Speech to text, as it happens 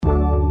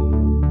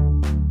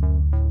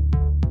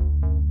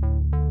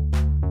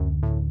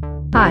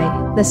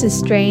This is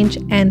Strange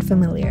and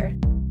Familiar,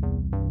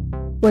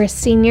 where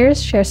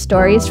seniors share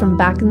stories from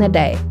back in the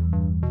day,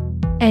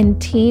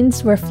 and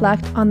teens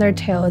reflect on their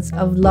tales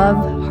of love,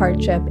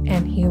 hardship,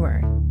 and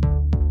humor.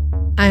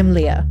 I'm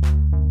Leah.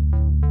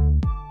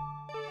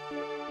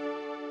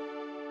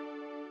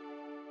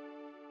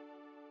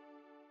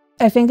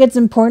 I think it's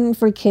important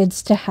for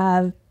kids to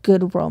have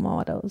good role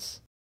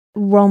models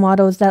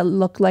that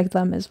look like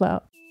them as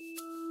well.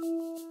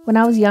 When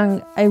I was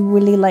young, I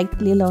really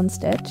liked Lilo and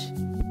Stitch.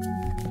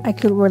 I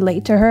could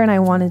relate to her and I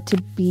wanted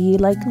to be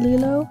like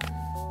Lilo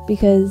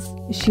because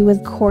she was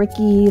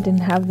quirky, didn't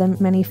have that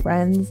many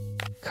friends.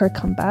 Her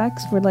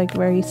comebacks were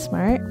very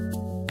smart.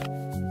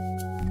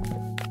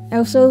 I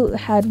also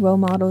had role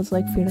models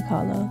like Frida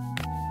Kahlo.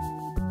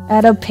 I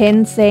had a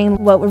pin saying,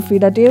 "What would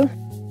Frida do?"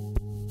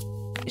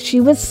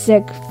 She was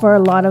sick for a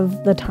lot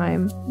of the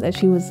time that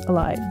she was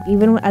alive.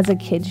 Even as a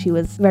kid, she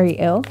was very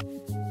ill.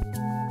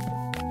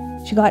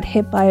 She got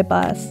hit by a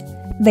bus.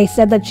 They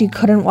said that she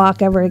couldn't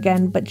walk ever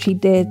again, but she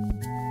did.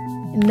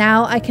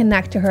 Now I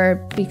connect to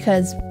her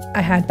because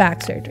I had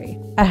back surgery.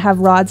 I have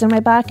rods in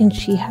my back, and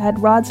she had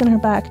rods in her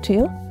back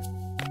too.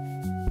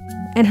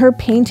 And her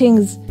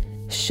paintings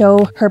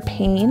show her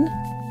pain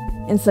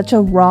in such a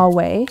raw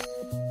way.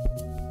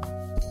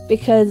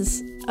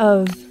 Because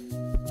of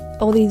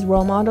all these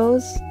role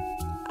models,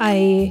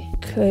 I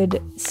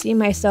could see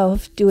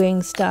myself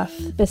doing stuff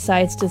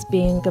besides just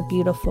being a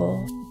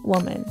beautiful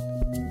woman.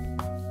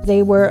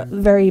 They were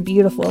very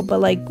beautiful, but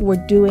were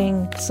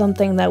doing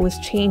something that was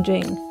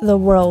changing the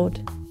world,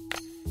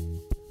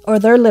 or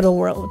their little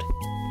world.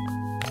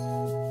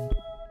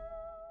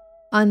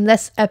 On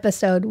this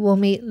episode, we'll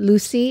meet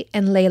Lucy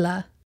and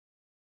Layla.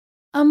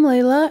 I'm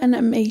Layla and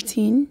I'm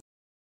 18.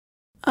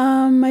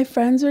 My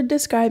friends would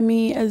describe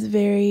me as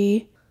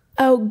very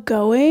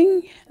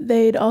outgoing.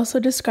 They'd also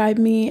describe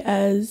me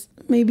as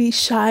maybe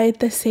shy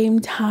at the same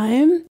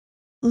time.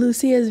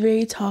 Lucy is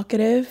very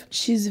talkative.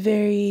 She's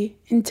very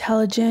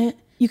intelligent.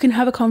 You can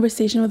have a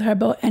conversation with her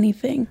about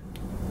anything.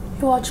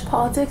 You watch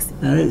politics?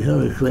 I like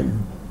Hillary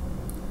Clinton.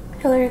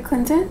 Hillary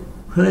Clinton?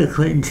 Hillary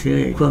Clinton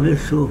said, "Come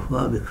this so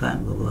far, we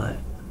can't go back."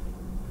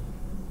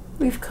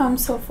 We've come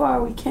so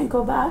far, we can't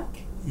go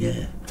back?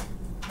 Yeah.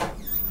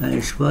 That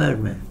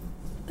inspired me.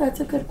 That's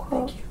a good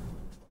quote.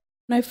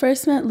 When I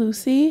first met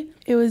Lucy,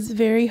 it was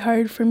very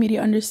hard for me to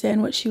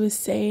understand what she was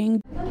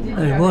saying.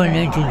 I was born in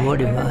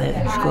 1945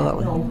 in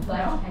Scotland.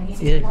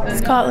 Yeah.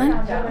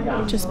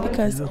 Scotland? Just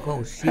because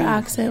her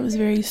accent was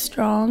very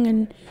strong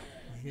and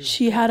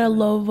she had a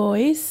low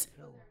voice.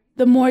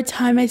 The more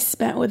time I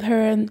spent with her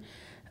and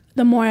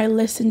the more I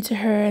listened to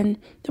her and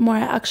the more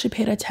I actually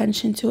paid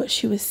attention to what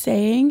she was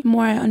saying, the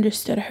more I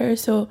understood her.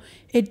 So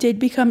it did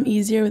become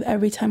easier with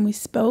every time we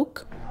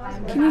spoke.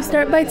 Can you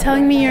start by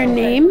telling me your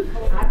name?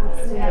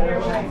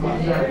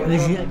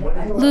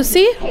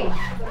 Lucy?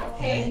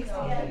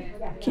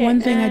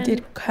 One thing I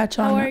did catch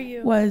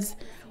on was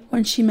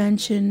when she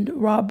mentioned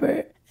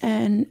Robert,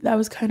 and that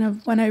was kind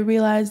of when I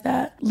realized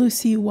that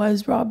Lucy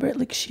was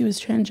Robert, she was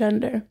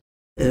transgender.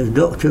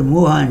 Dr.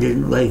 Mohan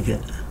didn't like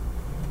it,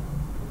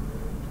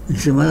 and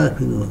some other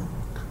people.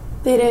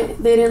 They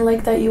didn't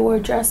like that you wore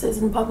dresses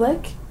in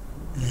public?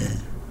 Yeah.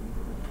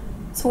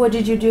 So what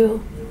did you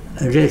do?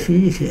 I dressed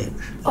unisex.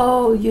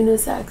 Oh,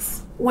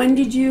 unisex. When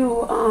did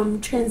you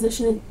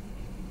transition?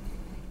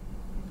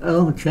 A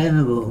long time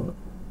ago,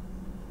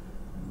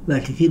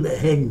 but to keep it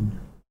hidden.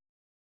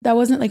 That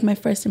wasn't my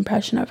first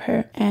impression of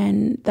her,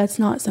 and that's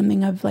not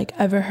something I've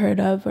ever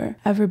heard of or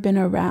ever been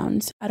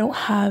around. I don't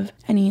have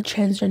any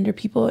transgender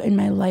people in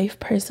my life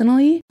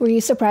personally. Were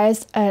you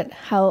surprised at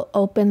how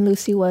open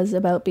Lucy was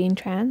about being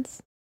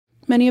trans?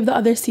 Many of the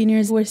other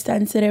seniors were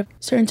sensitive.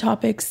 Certain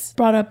topics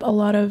brought up a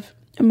lot of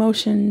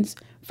emotions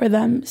for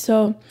them,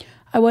 so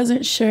I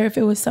wasn't sure if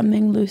it was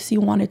something Lucy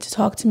wanted to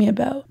talk to me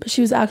about, but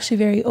she was actually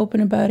very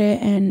open about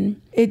it, and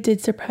it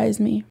did surprise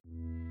me.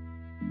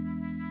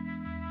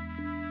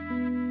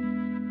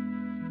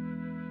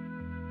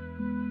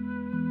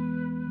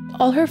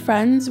 All her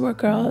friends were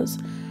girls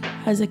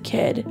as a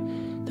kid.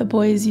 The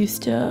boys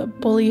used to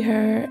bully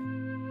her.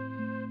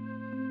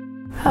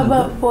 How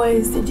about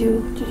boys? Did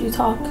you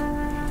talk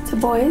to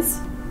boys?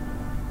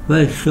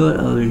 Well, sort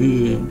of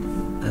easy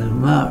as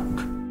marked.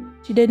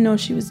 She did know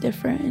she was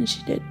different and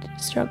she did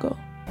struggle.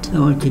 I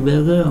wanted to be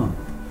a girl.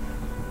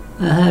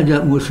 I had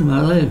that most of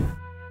my life.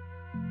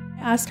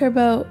 I asked her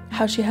about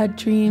how she had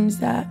dreams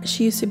that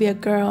she used to be a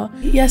girl.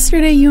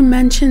 Yesterday you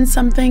mentioned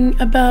something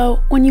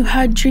about when you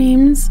had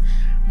dreams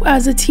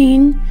as a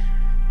teen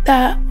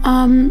that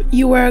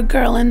you were a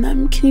girl in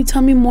them. Can you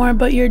tell me more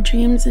about your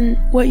dreams and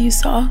what you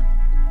saw?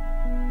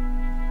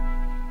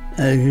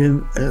 I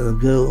dreamed of a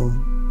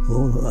girl.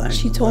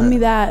 She told me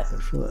that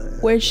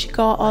where she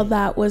got all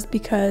that was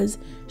because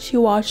she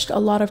watched a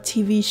lot of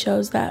TV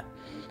shows that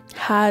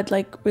had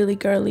really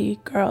girly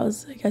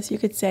girls, I guess you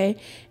could say,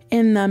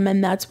 in them,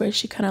 and that's where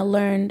she kind of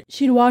learned.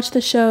 She'd watch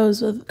the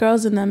shows with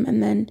girls in them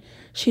and then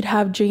she'd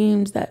have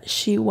dreams that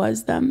she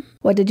was them.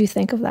 What did you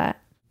think of that?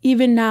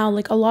 Even now,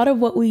 a lot of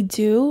what we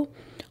do,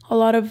 a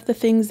lot of the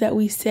things that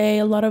we say,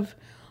 a lot of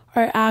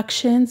our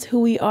actions, who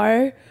we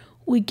are,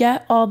 we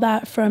get all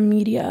that from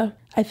media.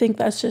 I think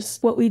that's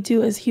just what we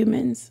do as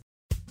humans.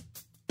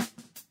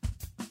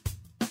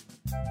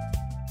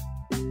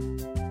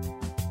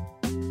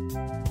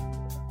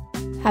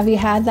 Have you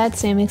had that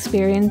same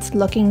experience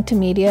looking to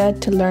media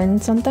to learn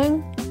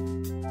something?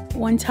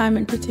 One time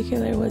in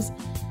particular was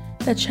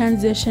the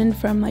transition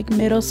from like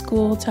middle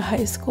school to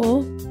high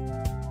school.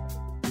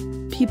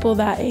 People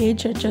that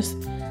age are just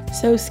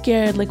so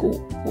scared. Like,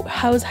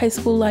 how is high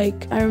school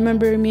like? I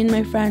remember me and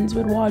my friends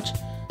would watch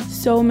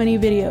so many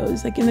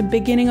videos, like in the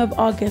beginning of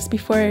August,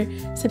 before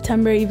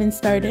September even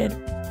started.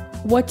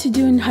 What to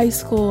do in high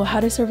school, how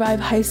to survive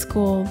high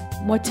school,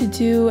 what to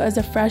do as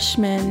a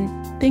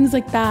freshman, things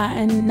like that.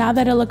 And now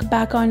that I look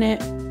back on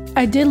it,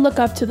 I did look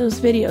up to those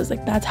videos.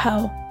 Like, that's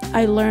how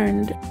I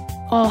learned.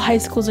 All high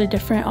schools are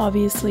different,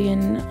 obviously,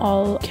 and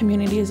all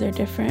communities are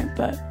different.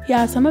 But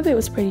yeah, some of it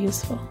was pretty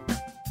useful.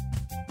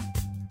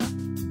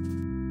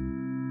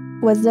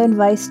 Was the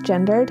advice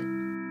gendered?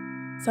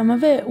 Some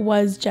of it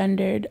was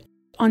gendered.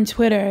 On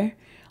Twitter,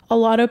 a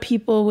lot of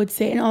people would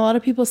say, and a lot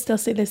of people still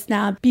say this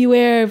now,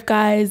 beware of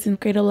guys in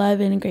grade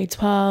 11 and grade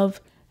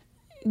 12,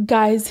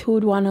 guys who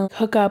would want to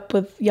hook up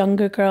with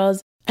younger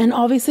girls. And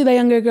obviously the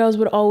younger girls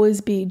would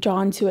always be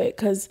drawn to it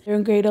because they're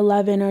in grade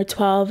 11 or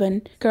 12,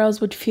 and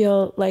girls would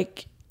feel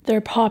like they're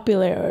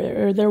popular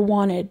or they're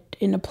wanted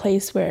in a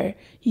place where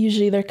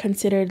usually they're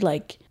considered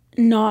like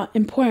not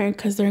important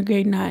because they're in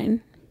grade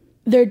 9.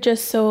 They're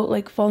just so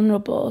like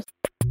vulnerable.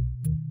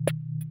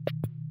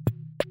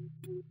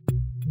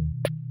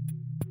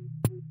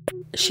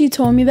 She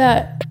told me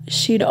that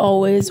she'd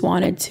always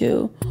wanted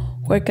to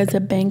work as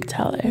a bank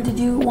teller. Did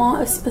you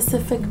want a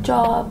specific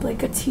job,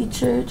 like a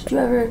teacher? Did you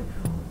ever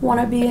want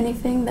to be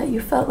anything that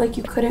you felt like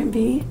you couldn't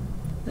be?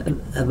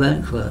 A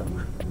bank clerk.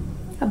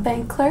 A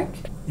bank clerk?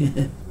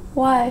 Yeah.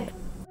 Why?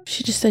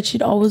 She just said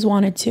she'd always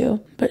wanted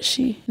to, but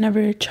she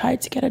never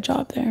tried to get a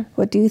job there.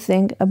 What do you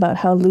think about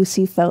how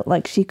Lucy felt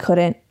like she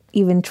couldn't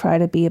even try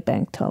to be a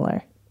bank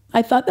teller?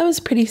 I thought that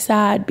was pretty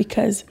sad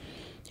because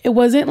it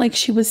wasn't like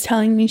she was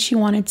telling me she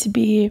wanted to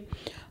be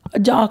a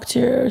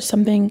doctor or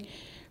something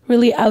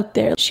really out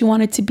there. She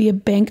wanted to be a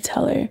bank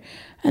teller.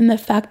 And the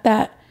fact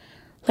that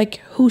like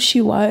who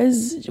she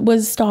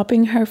was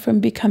stopping her from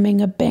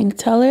becoming a bank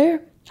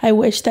teller. I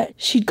wish that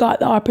she'd got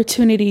the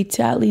opportunity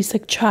to at least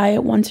like try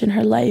it once in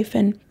her life,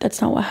 and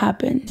that's not what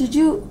happened. Did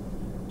you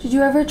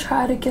ever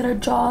try to get a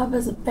job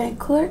as a bank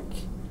clerk?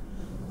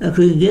 I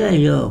couldn't get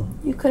a job.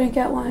 You couldn't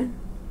get one?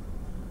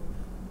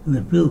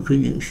 The people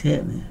couldn't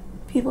accept me.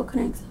 People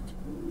couldn't accept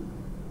you?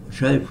 I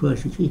tried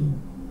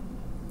prostitution.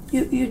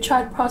 You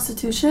tried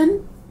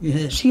prostitution?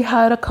 Yeah. She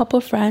had a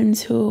couple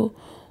friends who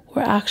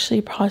were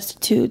actually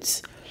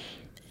prostitutes.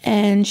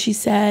 And she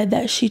said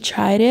that she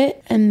tried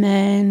it and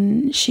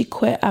then she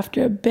quit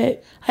after a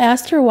bit. I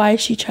asked her why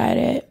she tried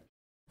it.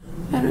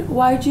 And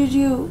why did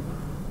you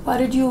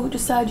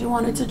decide you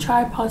wanted to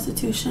try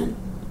prostitution?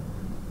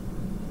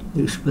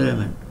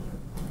 Experiment.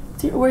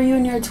 Were you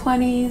in your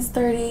 20s,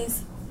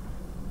 30s?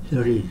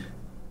 30s.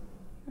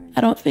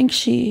 I don't think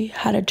she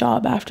had a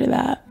job after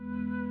that.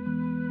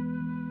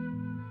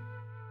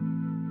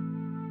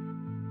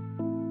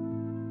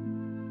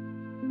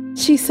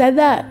 She said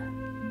that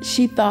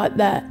she thought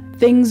that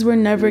things were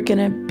never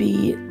gonna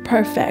be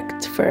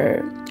perfect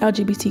for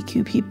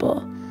LGBTQ people.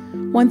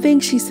 One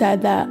thing she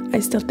said that I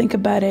still think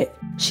about it,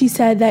 she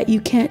said that you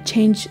can't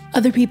change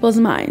other people's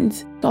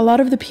minds. A lot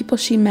of the people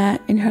she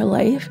met in her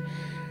life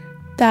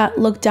that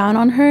looked down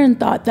on her and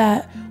thought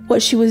that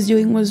what she was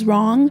doing was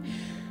wrong,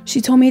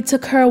 she told me it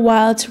took her a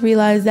while to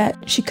realize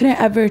that she couldn't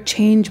ever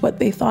change what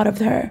they thought of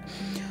her.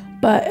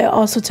 But it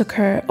also took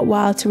her a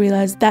while to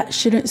realize that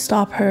shouldn't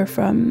stop her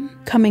from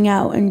coming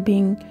out and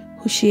being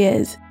who she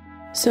is.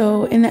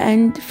 So in the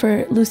end,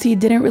 for Lucy, it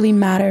didn't really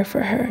matter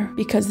for her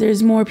because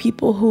there's more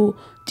people who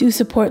do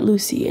support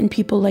Lucy and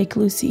people like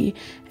Lucy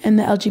and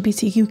the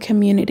LGBTQ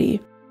community.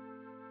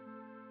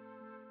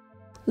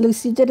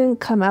 Lucy didn't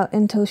come out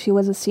until she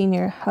was a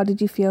senior. How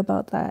did you feel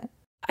about that?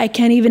 I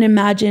can't even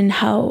imagine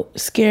how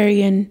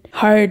scary and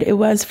hard it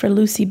was for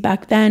Lucy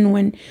back then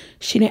when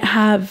she didn't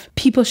have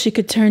people she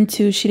could turn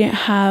to. She didn't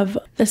have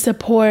the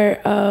support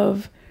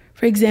of,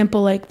 for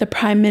example, like the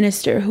Prime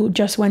Minister who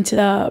just went to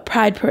the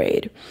Pride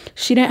Parade.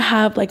 She didn't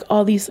have like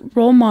all these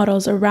role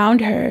models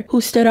around her who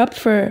stood up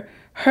for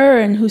her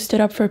and who stood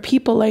up for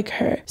people like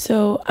her.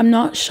 So I'm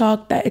not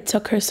shocked that it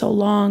took her so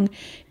long.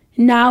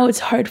 Now it's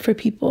hard for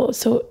people.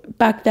 So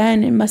back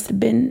then it must have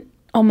been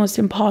almost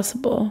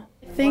impossible.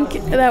 I think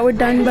that we're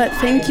done, but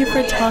thank you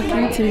for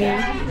talking to me.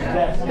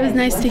 It was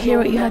nice to hear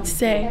what you had to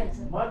say.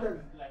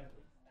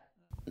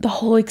 The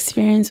whole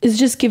experience has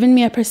just given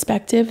me a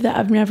perspective that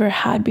I've never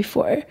had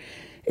before,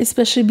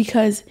 especially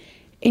because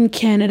in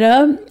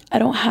Canada, I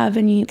don't have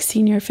any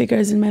senior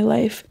figures in my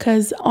life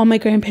because all my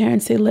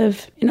grandparents, they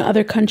live in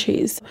other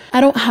countries.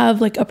 I don't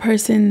have like a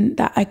person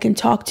that I can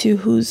talk to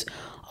who's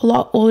a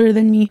lot older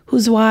than me,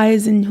 who's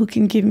wise and who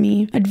can give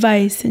me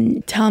advice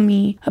and tell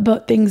me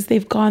about things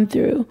they've gone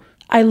through.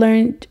 I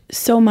learned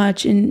so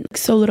much in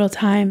so little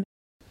time.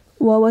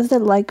 What was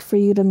it like for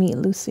you to meet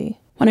Lucy?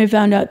 When I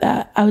found out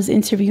that I was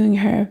interviewing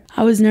her,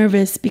 I was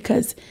nervous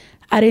because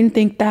I didn't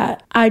think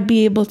that I'd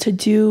be able to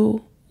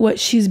do what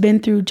she's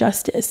been through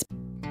justice.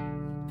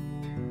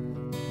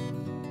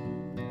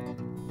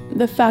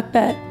 The fact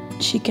that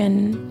she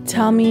can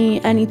tell me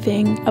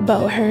anything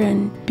about her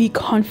and be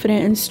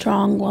confident and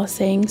strong while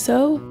saying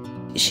so,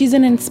 she's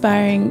an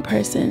inspiring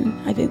person.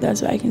 I think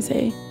that's what I can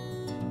say.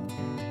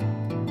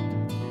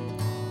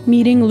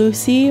 Meeting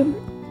Lucy,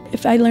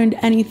 if I learned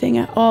anything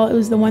at all, it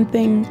was the one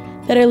thing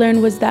that I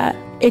learned was that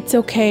it's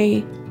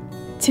okay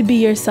to be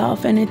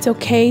yourself, and it's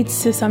okay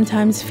to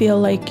sometimes feel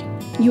like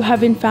you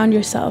haven't found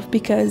yourself,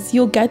 because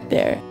you'll get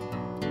there.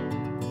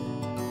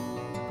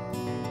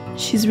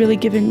 She's really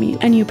given me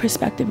a new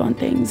perspective on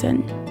things,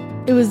 and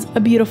it was a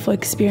beautiful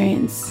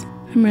experience.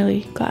 I'm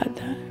really glad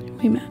that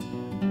we met.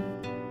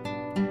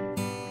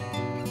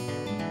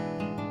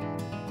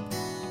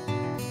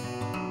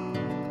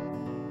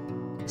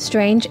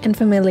 Strange and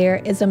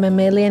Familiar is a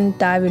mammalian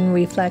dive-in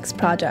reflex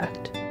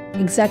project.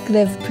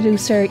 Executive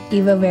producer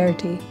Eva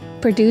Verity.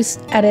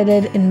 Produced,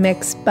 edited, and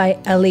mixed by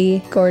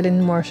Ellie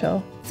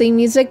Gordon-Marshall. Theme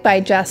music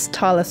by Jess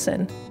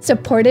Tollison.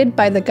 Supported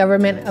by the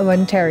Government of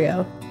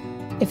Ontario.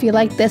 If you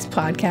like this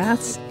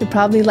podcast, you'll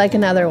probably like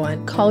another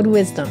one called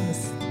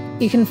Wisdoms.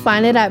 You can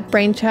find it at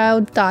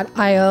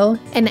brainchild.io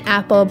and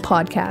Apple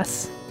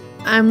Podcasts.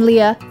 I'm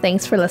Leah.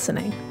 Thanks for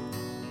listening.